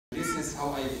is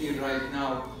how I feel right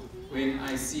now when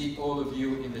I see all of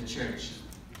you in the church.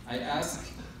 I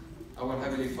ask our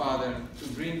Heavenly Father to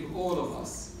bring all of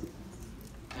us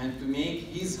and to make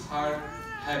His heart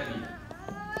happy,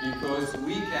 because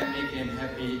we can make Him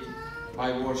happy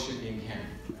by worshiping Him.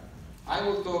 I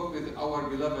will talk with our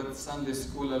beloved Sunday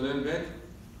school a little bit,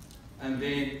 and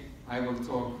then I will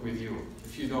talk with you,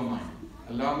 if you don't mind.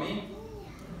 Allow me?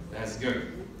 That's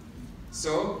good.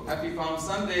 So, Happy Palm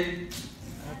Sunday.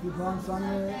 Happy Palm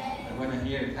Sunday. I want to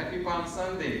hear it. Happy Palm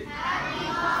Sunday. Happy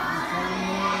Palm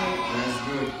Sunday. That's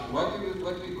good.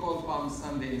 What do we call Palm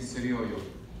Sunday in Sirioyo?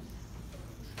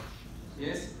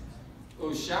 Yes?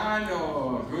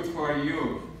 Oshano. Good for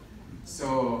you.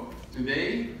 So,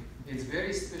 today, it's a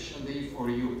very special day for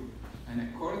you. And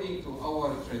according to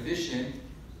our tradition,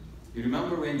 you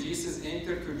remember when Jesus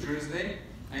entered to Jerusalem?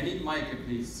 I need mic,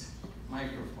 please.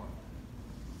 Microphone.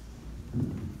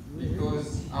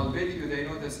 Because I'll bet you they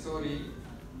know the story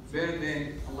better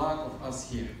than a lot of us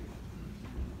here.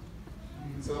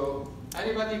 So,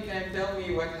 anybody can tell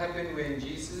me what happened when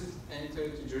Jesus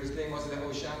entered to Jerusalem? Was the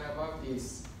Oshana about?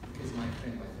 Yes. He's my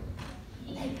friend, by the way.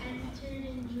 He entered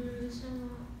in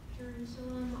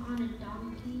Jerusalem on a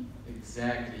donkey.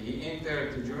 Exactly. He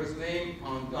entered to Jerusalem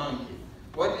on donkey.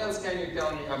 What else can you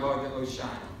tell me about the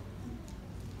Oshana?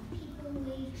 People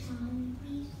wave palm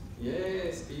leaves.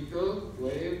 Yes, people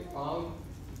wave palm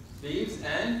leaves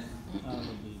and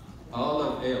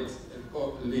olive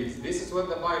leaves. This is what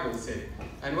the Bible said.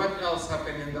 And what else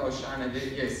happened in the Oshana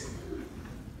day? Yes.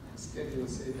 Instead you'll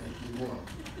say that more.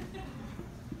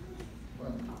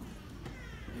 What?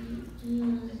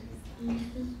 Jesus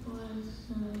was...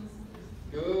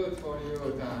 Good for you,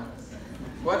 Thomas.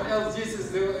 What else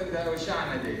Jesus do in the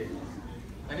Oshana day?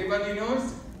 Anybody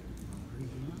knows?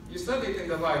 You studied in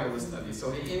the Bible study.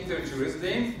 So he entered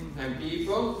Jerusalem and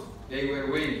people, they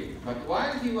were waving. But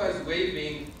while he was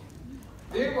waving,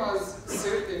 there was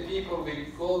certain people,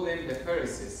 we call them the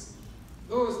Pharisees.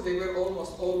 Those, they were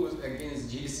almost always against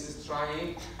Jesus,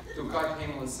 trying to cut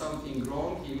him on something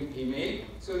wrong he made.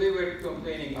 So they were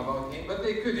complaining about him, but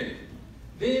they couldn't.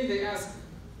 Then they asked,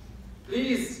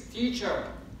 please,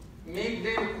 teacher, make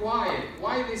them quiet.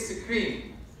 Why they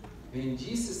scream? Then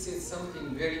Jesus said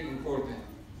something very important.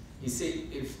 He said,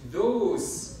 if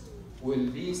those will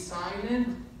be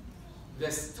silent,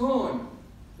 the stone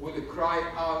will cry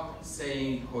out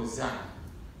saying, Hosanna.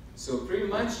 So pretty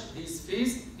much this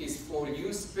feast is for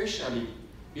you specially,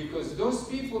 because those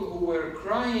people who were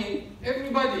crying,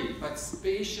 everybody, but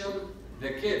special the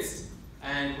kids.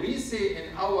 And we say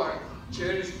in our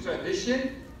church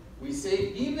tradition, we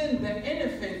say even the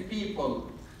infant people,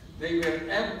 they were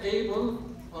able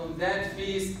on that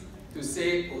feast to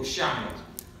say Oshana.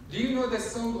 Do you know the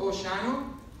song Oshana?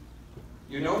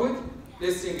 You know it?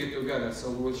 Let's sing it together so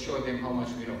we'll show them how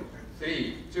much we know.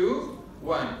 3, 2,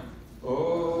 1.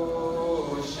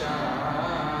 Oshana,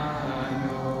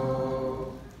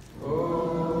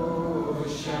 Oshana,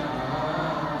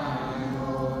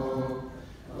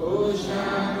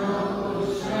 Oshana.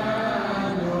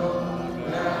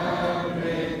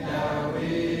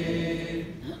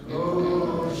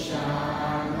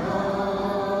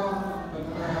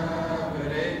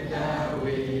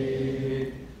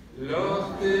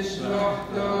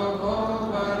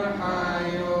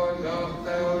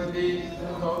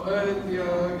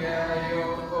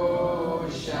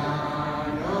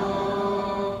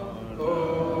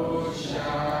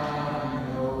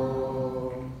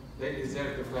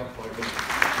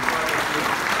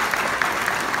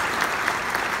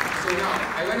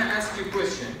 I want to ask you a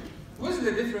question. What's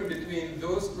the difference between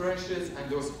those branches and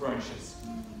those branches?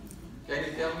 Can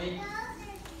you tell me?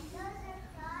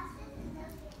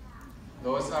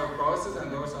 Those are crosses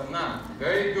and those are not.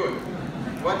 Very good.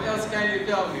 What else can you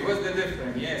tell me? What's the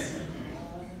difference? Yes.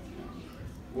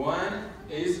 One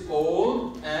is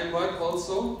old and what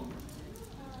also?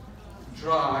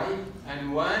 Dry.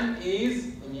 And one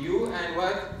is new and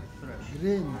what?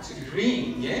 Green.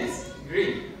 Green. Yes?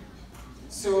 Green.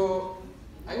 So,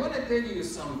 I want to tell you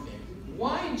something.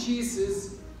 Why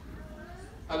Jesus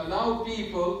allowed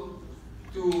people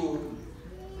to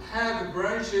have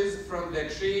branches from the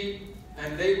tree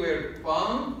and they were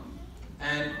palm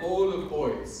and olive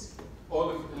oils,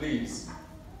 olive leaves?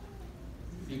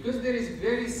 Because there is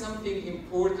very something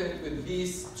important with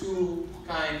these two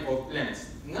kind of plants.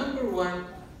 Number one,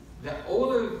 the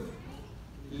olive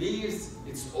leaves,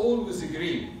 it's always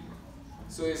green.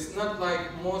 So it's not like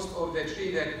most of the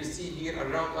tree that we see here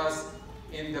around us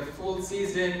in the full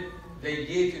season, they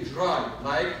get dry,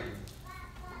 like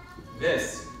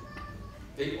this.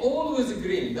 They always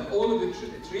green. The olive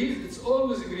trees, it's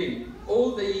always green,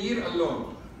 all the year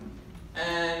alone.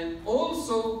 And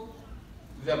also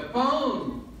the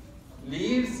palm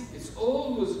leaves, it's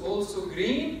always also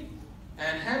green.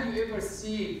 And have you ever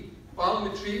seen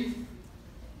palm tree?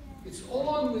 It's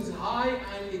always high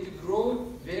and it grows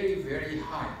very, very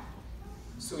high.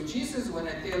 So Jesus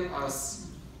wanna tell us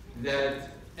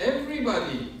that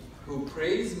everybody who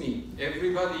praise me,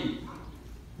 everybody,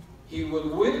 he will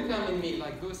welcome in me,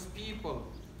 like those people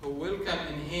who welcome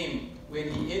in him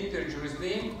when he entered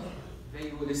Jerusalem,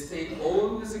 they will stay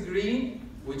always green,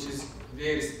 which is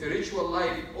their spiritual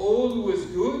life always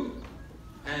good,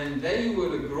 and they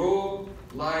will grow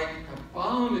like a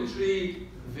palm tree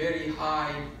very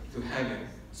high to heaven.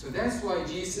 So that's why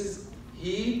Jesus,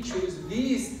 he chose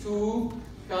these two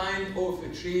kind of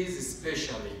trees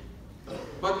especially.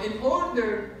 But in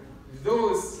order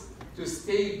those to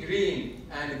stay green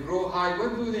and grow high,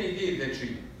 what do they need the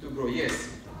tree to grow? Yes.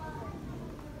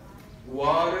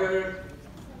 Water,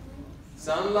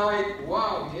 sunlight,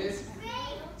 wow, yes.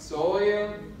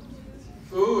 Soil,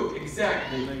 food,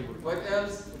 exactly. What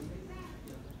else?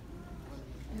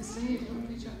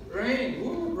 Rain,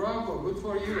 ooh, bravo, good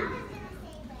for you.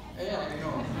 Yeah, I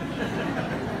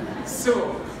know.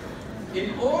 So,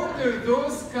 in order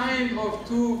those kind of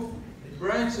two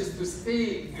branches to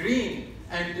stay green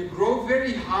and to grow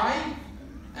very high,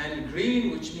 and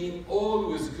green which means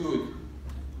always good.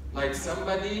 Like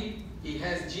somebody, he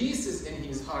has Jesus in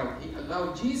his heart. He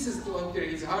allowed Jesus to enter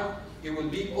his heart. He will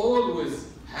be always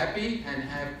happy and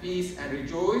have peace and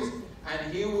rejoice,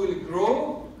 and he will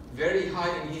grow very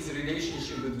high in his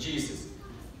relationship with Jesus.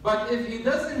 But if he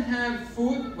doesn't have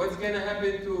food, what's going to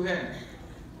happen to him?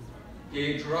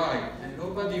 He dry, and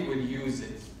nobody will use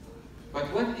it. But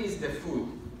what is the food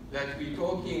that we're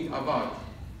talking about?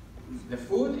 The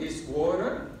food is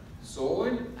water,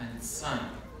 soil, and sun.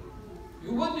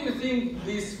 What do you think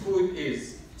this food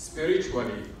is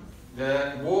spiritually?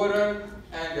 The water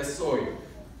and the soil.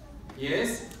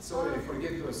 Yes? Sorry, I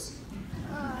forget those.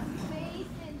 Faith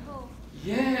and hope.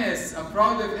 Yes, I'm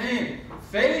proud of him.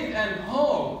 Faith and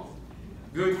hope.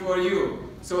 Good for you.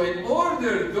 So in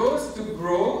order those to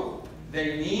grow,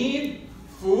 they need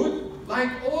food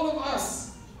like all of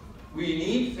us. We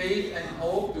need faith and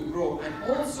hope to grow.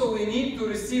 And also we need to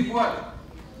receive what?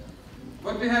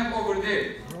 What do we have over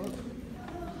there?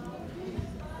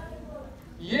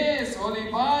 Yes,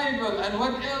 Holy Bible. And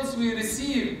what else we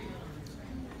receive?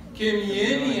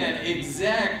 Communion,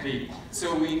 exactly.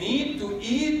 So we need to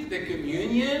eat the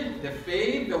communion, the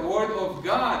faith, the Word of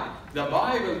God, the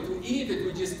Bible, to eat it,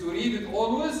 which is to read it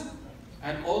always.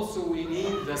 And also we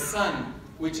need the Son,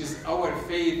 which is our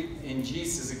faith in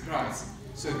Jesus Christ.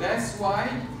 So that's why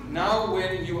now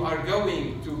when you are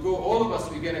going to go, all of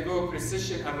us, we're going to go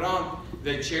procession around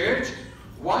the church.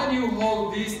 While you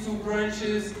hold these two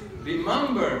branches,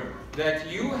 remember that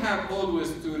you have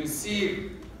always to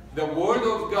receive the Word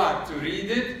of God, to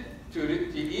read it,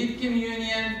 to eat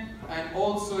communion, and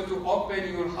also to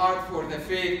open your heart for the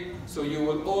faith, so you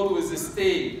will always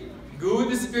stay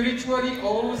good spiritually,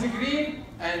 always green,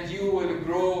 and you will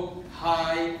grow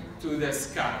high to the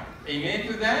sky. Amen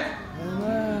to that?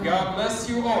 Amen. God bless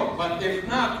you all. But if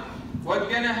not, what's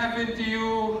going to happen to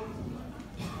you?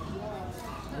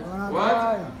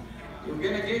 What? You're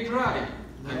going to get dry.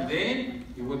 And then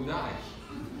you will die.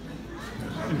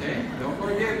 Okay? Don't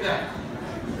forget that.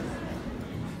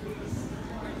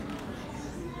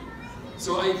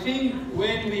 So I think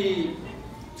when we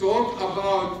talk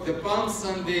about the Palm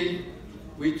Sunday,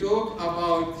 we talk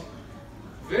about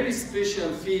very special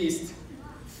feast,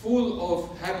 full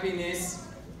of happiness,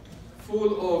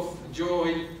 full of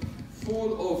joy,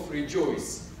 full of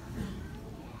rejoice.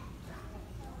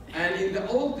 And in the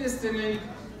Old Testament,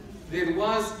 there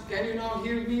was, can you now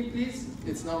hear me please?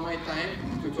 It's now my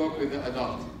time to talk with the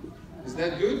adult. Is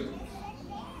that good?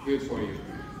 Good for you.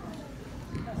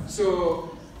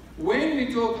 So, when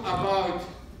we talk about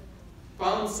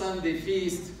Palm Sunday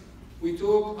feast, we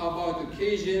talk about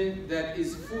occasion that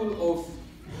is full of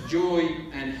joy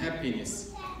and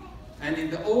happiness. And in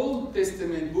the Old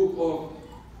Testament book of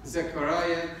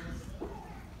Zechariah,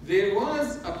 there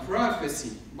was a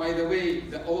prophecy. By the way,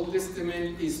 the Old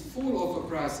Testament is full of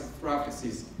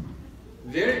prophecies.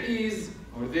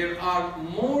 There are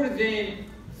more than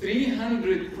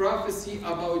 300 prophecies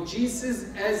about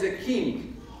Jesus as a king.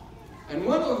 And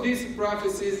one of these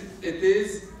prophecies, it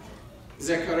is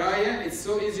Zechariah. It's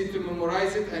so easy to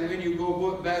memorize it, and when you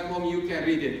go back home, you can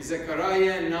read it.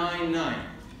 Zechariah 9:9.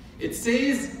 It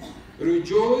says,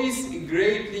 "Rejoice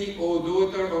greatly, O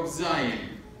daughter of Zion.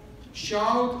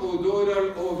 Shout, O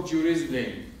daughter of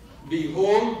Jerusalem.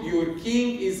 Behold, your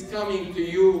king is coming to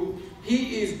you.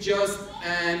 He is just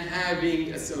and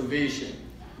having a salvation."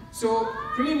 So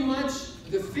pretty much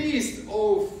the feast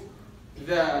of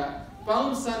the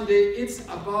Palm Sunday, it's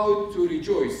about to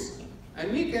rejoice.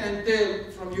 And we can tell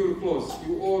from your clothes,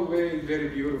 you all wearing very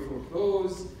beautiful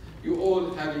clothes, you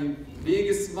all having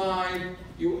big smile,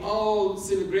 you all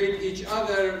celebrate each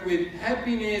other with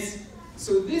happiness.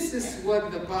 So this is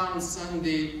what the Palm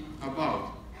Sunday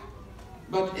about.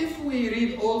 But if we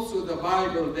read also the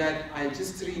Bible that I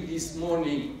just read this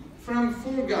morning from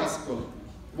 4 Gospels,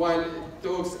 while it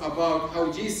talks about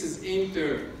how Jesus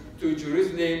entered to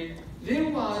Jerusalem, there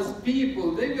was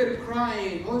people, they were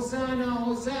crying, Hosanna,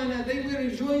 Hosanna, they were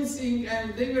rejoicing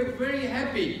and they were very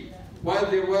happy. While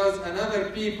there was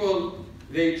another people,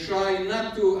 they tried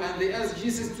not to, and they asked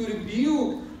Jesus to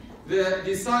rebuke the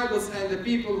disciples and the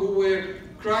people who were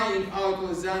crying out,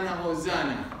 Hosanna,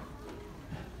 Hosanna.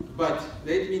 But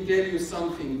let me tell you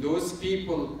something, those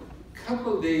people,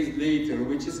 couple days later,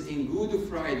 which is in Good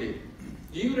Friday,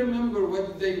 do you remember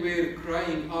what they were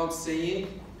crying out saying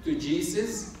to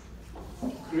Jesus?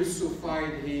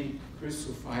 Crucified him,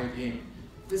 crucified him.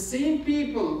 The same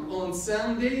people on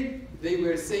Sunday, they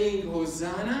were saying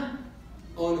Hosanna.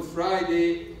 On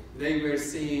Friday, they were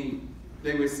saying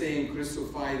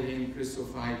crucified him,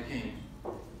 crucified him.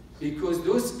 Because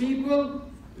those people,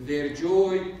 their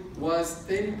joy was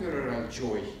temporary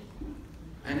joy.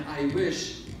 And I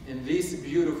wish in this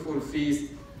beautiful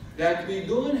feast that we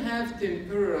don't have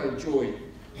temporal joy.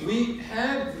 We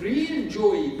have real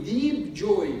joy, deep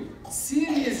joy,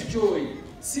 serious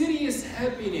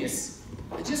happiness.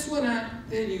 I just want to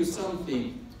tell you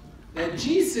something, that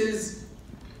Jesus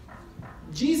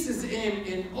aim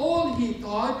in all he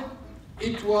taught,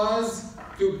 it was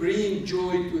to bring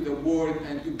joy to the world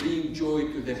and to bring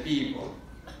joy to the people.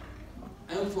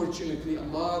 Unfortunately, a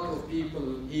lot of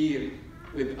people here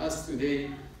with us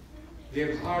today,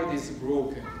 their heart is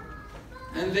broken.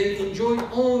 And they enjoy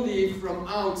only from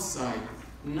outside,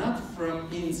 not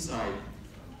from inside.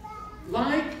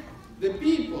 Like the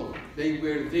people, they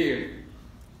were there.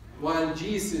 While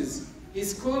Jesus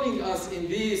is calling us in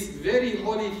this very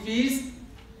holy feast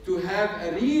to have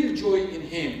a real joy in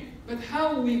him. But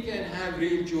how we can have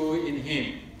real joy in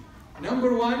him?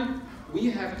 Number one, we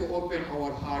have to open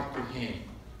our heart to him.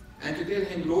 And to tell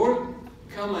him, Lord,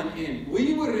 come on in.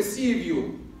 We will receive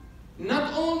you.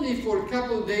 Not only for a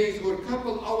couple days or a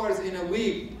couple hours in a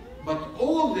week, but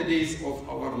all the days of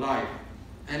our life.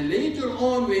 And later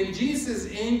on, when Jesus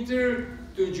entered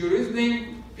to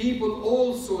Jerusalem, people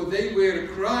also, they were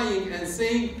crying and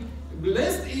saying,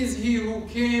 blessed is he who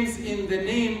comes in the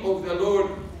name of the Lord,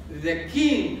 the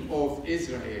King of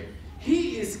Israel.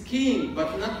 He is king,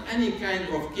 but not any kind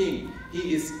of king.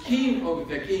 He is King of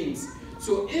the kings.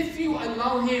 So if you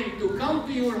allow him to come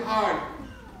to your heart,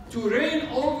 to reign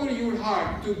over your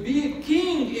heart, to be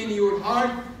king in your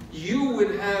heart, you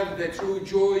will have the true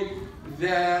joy,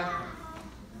 the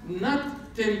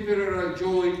not temporal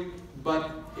joy, but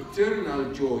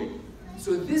eternal joy.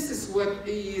 So this is what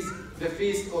is the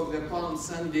feast of the Palm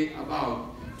Sunday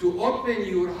about. To open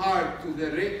your heart to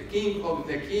the King of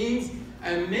the kings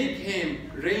and make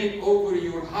him reign over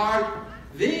your heart,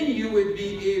 then you will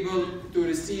be able to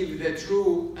receive the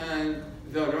true and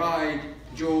the right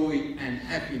joy and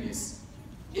happiness.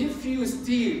 If you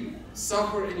still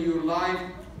suffer in your life,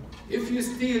 if you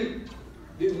still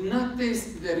did not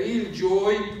taste the real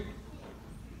joy,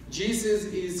 Jesus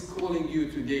is calling you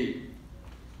today.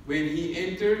 When he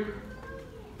entered,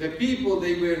 the people,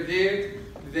 they were there,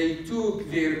 they took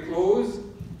their clothes,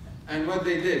 and what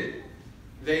they did?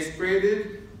 They spread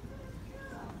it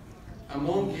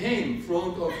among him, in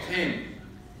front of him.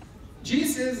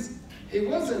 Jesus, he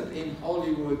wasn't in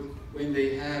Hollywood when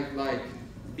they had like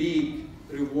big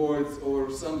rewards or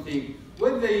something.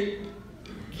 What they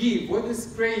give, what is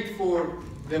prayed for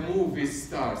the movie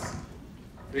stars?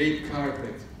 Red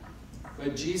carpet.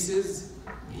 But Jesus,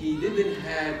 he didn't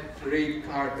have red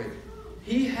carpet.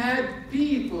 He had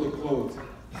people clothes.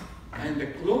 And the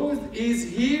clothes is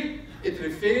here, it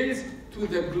refers to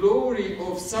the glory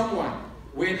of someone.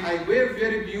 When I wear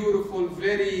very beautiful,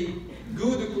 very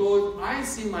good clothes, I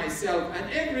see myself,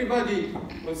 and everybody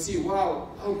will see, wow,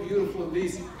 how beautiful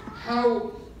this,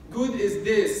 how good is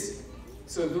this.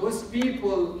 So those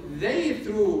people, they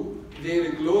threw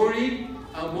their glory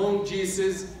among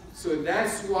Jesus. So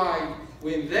that's why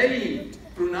when they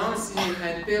pronounce him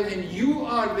and tell him, you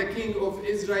are the King of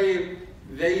Israel,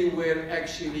 they were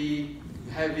actually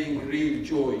having real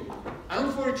joy.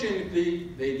 Unfortunately,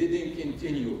 they didn't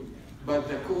continue. But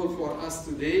the call for us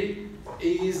today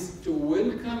is to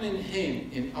welcome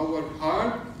him in our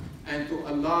heart and to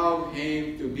allow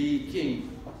him to be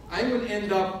king. I will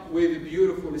end up with a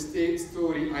beautiful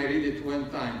story. I read it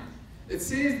one time. It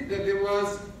says that there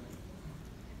was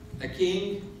a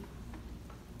king.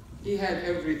 He had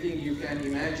everything you can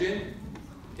imagine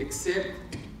except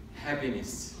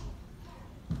happiness.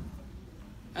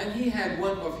 And he had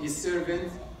one of his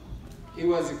servants. He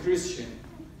was a Christian.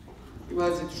 He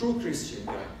was a true Christian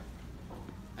guy.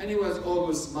 And he was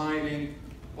always smiling,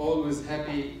 always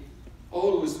happy,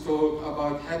 always talk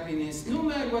about happiness. No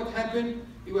matter what happened,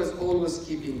 he was always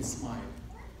keeping a smile.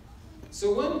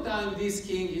 So one time this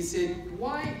king, he said,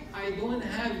 why I don't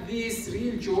have this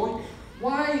real joy?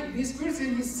 Why this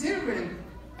person is servant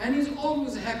and he's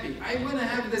always happy? I want to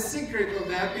have the secret of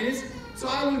the happiness, so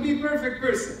I will be perfect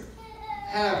person.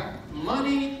 Have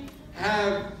money,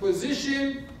 have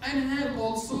position, and have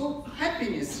also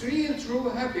happiness, real true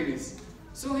happiness.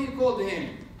 So he called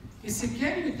him. He said,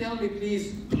 can you tell me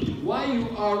please why you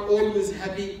are always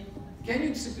happy? Can you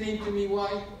explain to me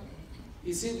why?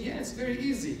 He said, yes, very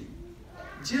easy.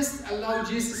 Just allow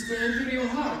Jesus to enter your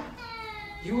heart.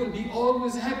 You will be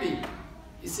always happy.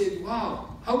 He said,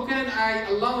 wow, how can I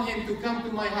allow him to come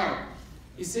to my heart?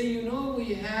 He said, you know,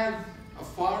 we have a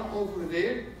farm over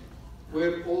there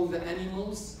where all the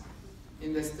animals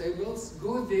in the stables,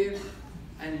 go there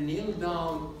and kneel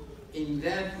down in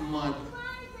that mud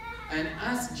and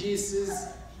ask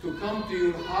Jesus to come to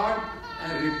your heart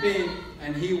and repent,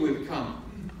 and he will come.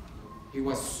 He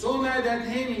was so mad at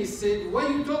him, he said, what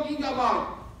are you talking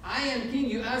about? I am king,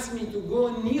 you asked me to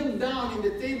go kneel down in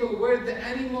the table where the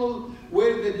animal,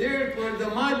 where the dirt, where the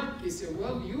mud. He said,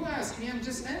 well, you asked me, I'm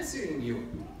just answering you.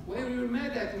 Why are you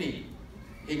mad at me?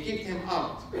 He kicked him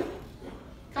out.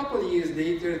 A couple of years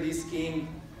later, this king,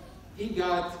 he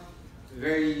got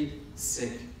very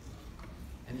sick.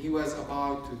 And he was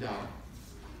about to die.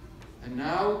 And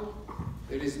now,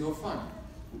 there is no fun.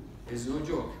 There is no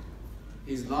joke.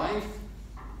 His life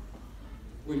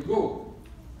will go.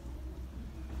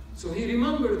 So he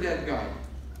remembered that guy.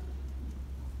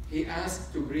 He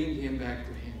asked to bring him back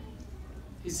to him.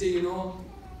 He said, you know,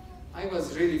 I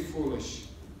was really foolish.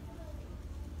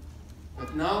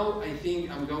 But now I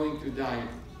think I'm going to die.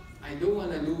 I don't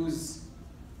want to lose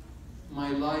my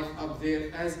life up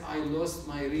there as I lost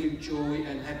my real joy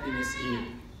and happiness here.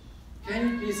 Can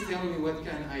you please tell me what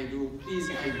can I do? Please,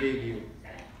 I beg you.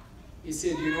 He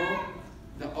said, you know,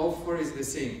 the offer is the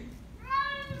same.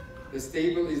 The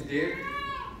stable is there,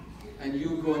 and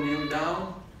you go kneel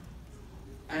down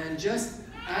and just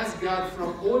ask God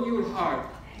from all your heart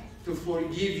to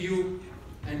forgive you,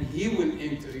 and he will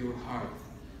enter your heart.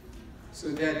 So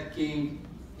that king,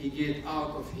 he get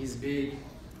out of his bed,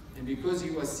 and because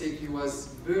he was sick, he was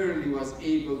barely was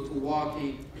able to walk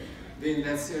in. Then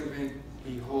that servant,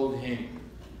 he hold him.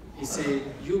 He said,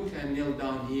 you can kneel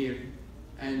down here,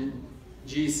 and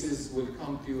Jesus will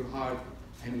come to your heart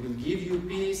and will give you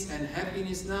peace and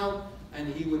happiness now,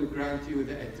 and he will grant you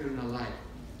the eternal life.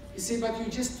 He said, but you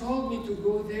just told me to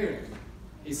go there.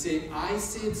 He said, I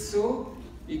said so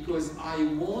because I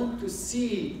want to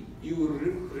see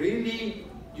you really,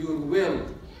 your will.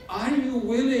 Are you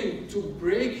willing to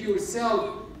break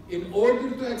yourself in order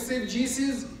to accept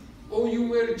Jesus? Or you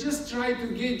were just trying to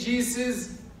get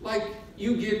Jesus, like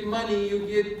you get money, you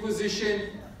get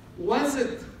position? Was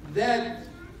it that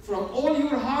from all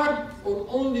your heart or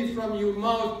only from your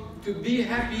mouth to be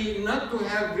happy, not to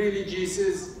have really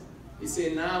Jesus? He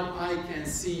said, now I can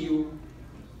see you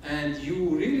and you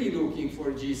really looking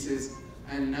for Jesus,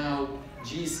 and now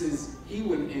Jesus, he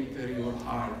will enter your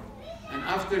heart. And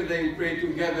after they pray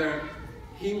together,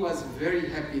 he was very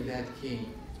happy, that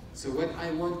king. So what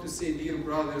I want to say, dear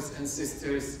brothers and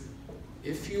sisters,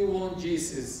 if you want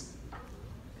Jesus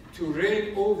to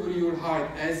reign over your heart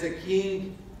as a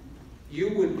king,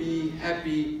 you will be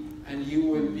happy and you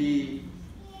will be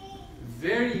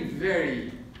very,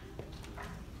 very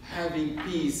having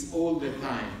peace all the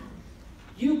time.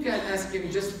 You can ask him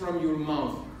just from your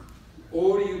mouth,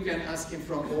 or you can ask him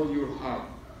from all your heart.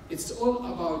 It's all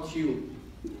about you.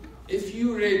 If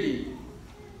you're ready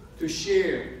to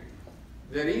share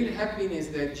the real happiness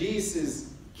that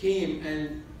Jesus came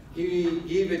and he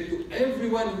gave it to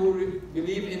everyone who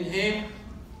believe in him,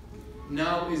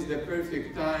 now is the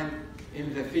perfect time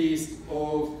in the feast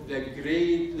of the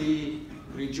greatly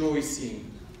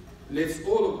rejoicing. Let's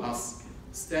all of us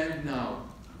stand now.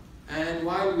 And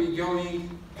while we're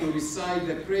going to recite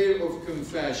the prayer of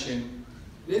confession,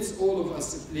 let's all of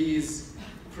us please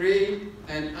pray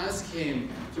and ask him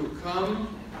to come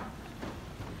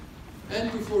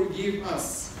and to forgive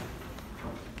us.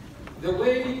 The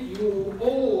way you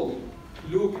all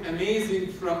look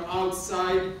amazing from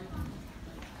outside,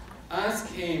 ask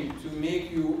him to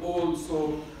make you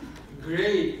also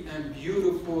great and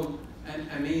beautiful and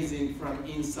amazing from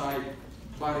inside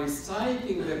by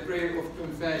reciting the prayer of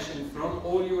confession from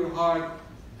all your heart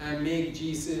and make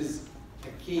Jesus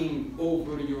a king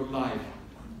over your life.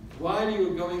 While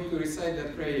you're going to recite the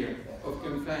prayer of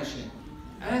confession,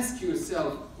 ask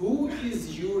yourself, who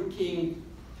is your king?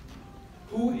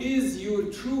 Who is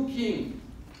your true king?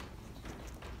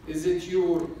 Is it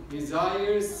your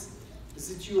desires?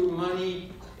 Is it your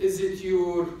money? Is it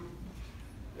your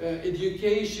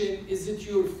education? Is it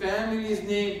your family's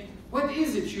name? What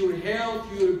is it? Your health,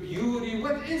 your beauty?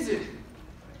 What is it?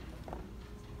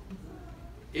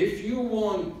 If you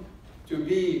want to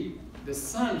be the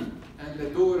son and the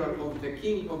daughter of the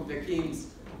King of the Kings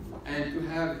and to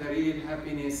have the real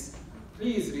happiness,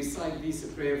 please recite this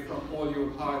prayer from all your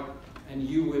heart, and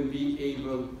you will be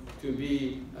able to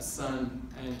be a son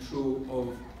and true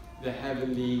of the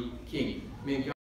heavenly King. May God